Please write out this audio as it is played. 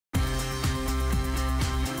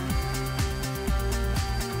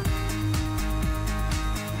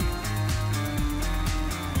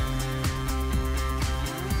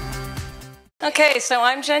Okay, so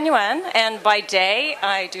I'm Yuan, and by day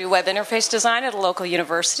I do web interface design at a local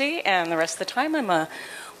university, and the rest of the time I'm a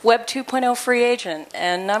Web 2.0 free agent.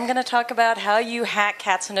 And I'm going to talk about how you hack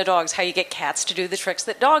cats into dogs, how you get cats to do the tricks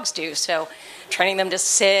that dogs do. So training them to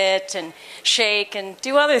sit and shake and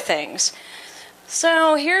do other things.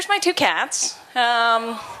 So here's my two cats. They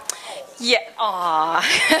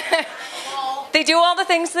do all the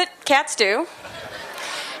things that cats do.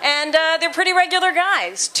 And they're pretty regular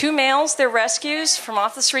guys. Two males, they're rescues from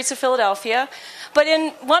off the streets of Philadelphia. But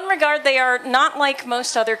in one regard, they are not like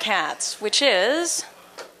most other cats, which is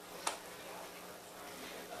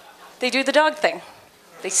they do the dog thing.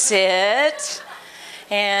 They sit,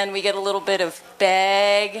 and we get a little bit of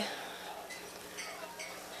beg.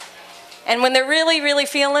 And when they're really, really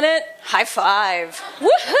feeling it, high five.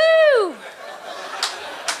 Woohoo!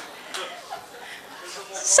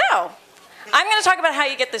 So, I'm going to talk about how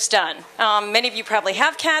you get this done. Many of you probably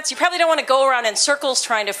have cats. You probably don't want to go around in circles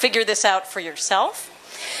trying to figure this out for yourself.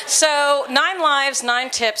 So 9 lives, 9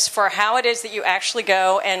 tips for how it is that you actually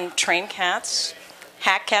go and train cats,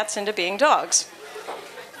 hack cats into being dogs.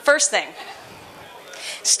 First thing,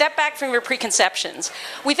 step back from your preconceptions.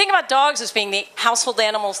 We think about dogs as being the household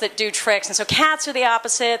animals that do tricks, and so cats are the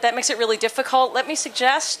opposite. That makes it really difficult. Let me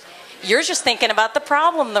suggest you're just thinking about the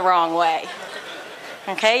problem the wrong way.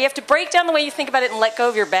 Okay, you have to break down the way you think about it and let go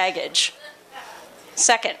of your baggage.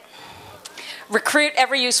 Second, recruit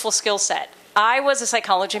every useful skill set. I was a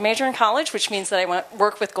psychology major in college, which means that I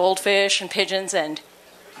worked with goldfish and pigeons and,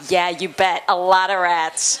 yeah, you bet, a lot of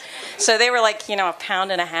rats. So they were like, a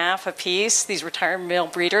pound and a half a piece, these retired male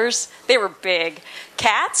breeders. They were big.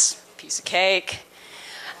 Cats, piece of cake.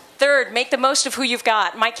 Third, make the most of who you've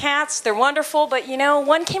got. My cats, they're wonderful, but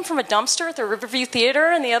one came from a dumpster at the Riverview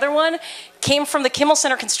Theater, and the other one came from the Kimmel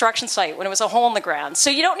Center construction site when it was a hole in the ground.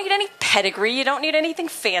 So you don't need any pedigree, you don't need anything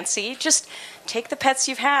fancy, just take the pets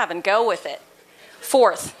you have and go with it.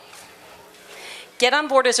 Fourth, get on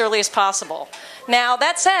board as early as possible. Now,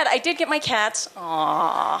 that said, I did get my cats,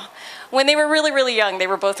 when they were really, really young. They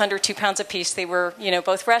were both under 2 pounds apiece. They were,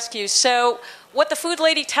 both rescues. So what the food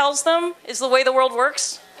lady tells them is the way the world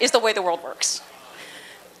works.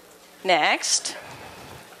 Next,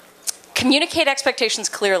 communicate expectations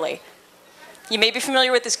clearly. You may be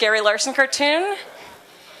familiar with this Gary Larson cartoon.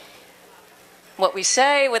 What we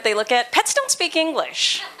say, what they look at. Pets don't speak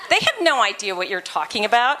English. They have no idea what you're talking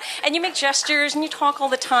about. And you make gestures and you talk all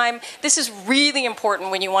the time. This is really important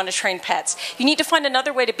when you want to train pets. You need to find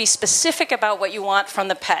another way to be specific about what you want from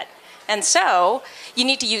the pet. And so, you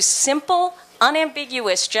need to use simple,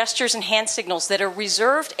 unambiguous gestures and hand signals that are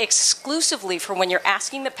reserved exclusively for when you're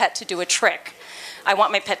asking the pet to do a trick. I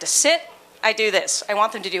want my pet to sit, I do this. I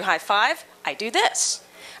want them to do high five, I do this.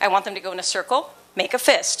 I want them to go in a circle, make a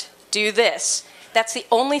fist, do this. That's the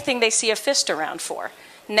only thing they see a fist around for.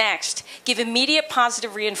 Next, give immediate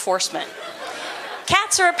positive reinforcement.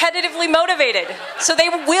 Cats are repetitively motivated, so they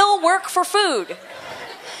will work for food.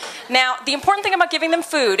 Now, the important thing about giving them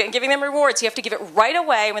food and giving them rewards, you have to give it right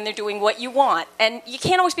away when they're doing what you want. And you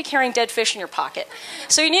can't always be carrying dead fish in your pocket.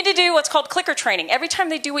 So you need to do what's called clicker training. Every time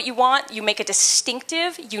they do what you want, you make a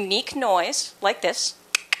distinctive, unique noise, like this,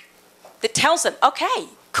 that tells them, okay,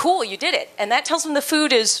 cool, you did it. And that tells them the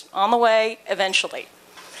food is on the way eventually.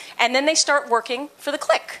 And then they start working for the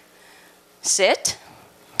click. Sit.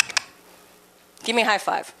 Give me a high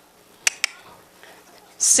five.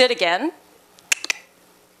 Sit again.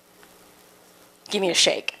 Give me a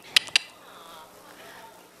shake.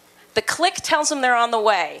 The click tells them they're on the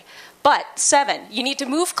way. But 7, you need to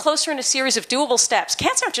move closer in a series of doable steps.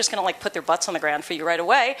 Cats aren't just going to put their butts on the ground for you right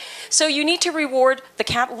away. So you need to reward the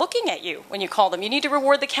cat looking at you when you call them. You need to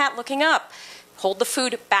reward the cat looking up. Hold the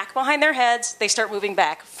food back behind their heads. They start moving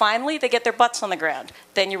back. Finally, they get their butts on the ground.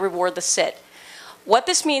 Then you reward the sit. What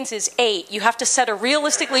this means is 8, you have to set a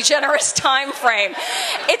realistically generous time frame.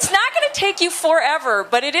 It's not going to take you forever,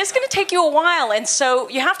 but it is going to take you a while. And so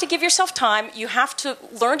you have to give yourself time. You have to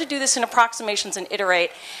learn to do this in approximations and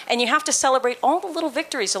iterate. And you have to celebrate all the little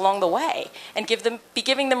victories along the way and be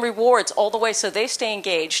giving them rewards all the way so they stay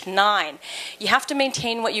engaged. 9, you have to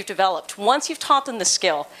maintain what you've developed. Once you've taught them the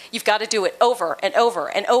skill, you've got to do it over and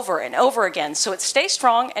over and over and over again so it stays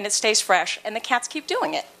strong and it stays fresh and the cats keep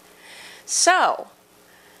doing it. So,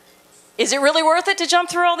 is it really worth it to jump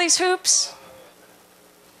through all these hoops?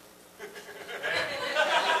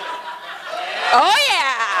 Oh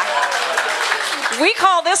yeah! We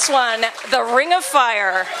call this one the Ring of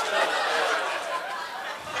Fire.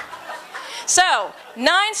 So,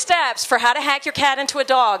 9 steps for how to hack your cat into a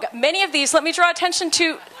dog. Many of these, let me draw attention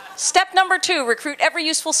to step number 2, recruit every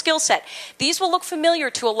useful skill set. These will look familiar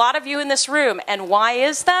to a lot of you in this room. And why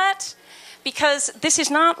is that? because this is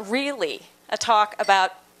not really a talk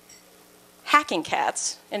about hacking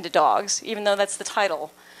cats into dogs, even though that's the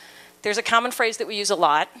title. There's a common phrase that we use a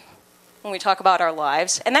lot when we talk about our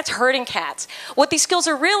lives, and that's herding cats. What these skills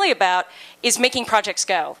are really about is making projects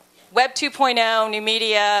go. Web 2.0, new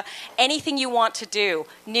media, anything you want to do,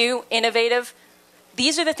 new, innovative,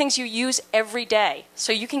 these are the things you use every day,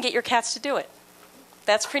 so you can get your cats to do it.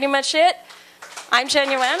 That's pretty much it. I'm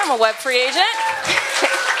Yuan. I'm a web free agent.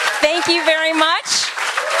 Thank you very much.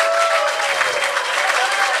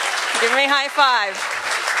 Give me a high five.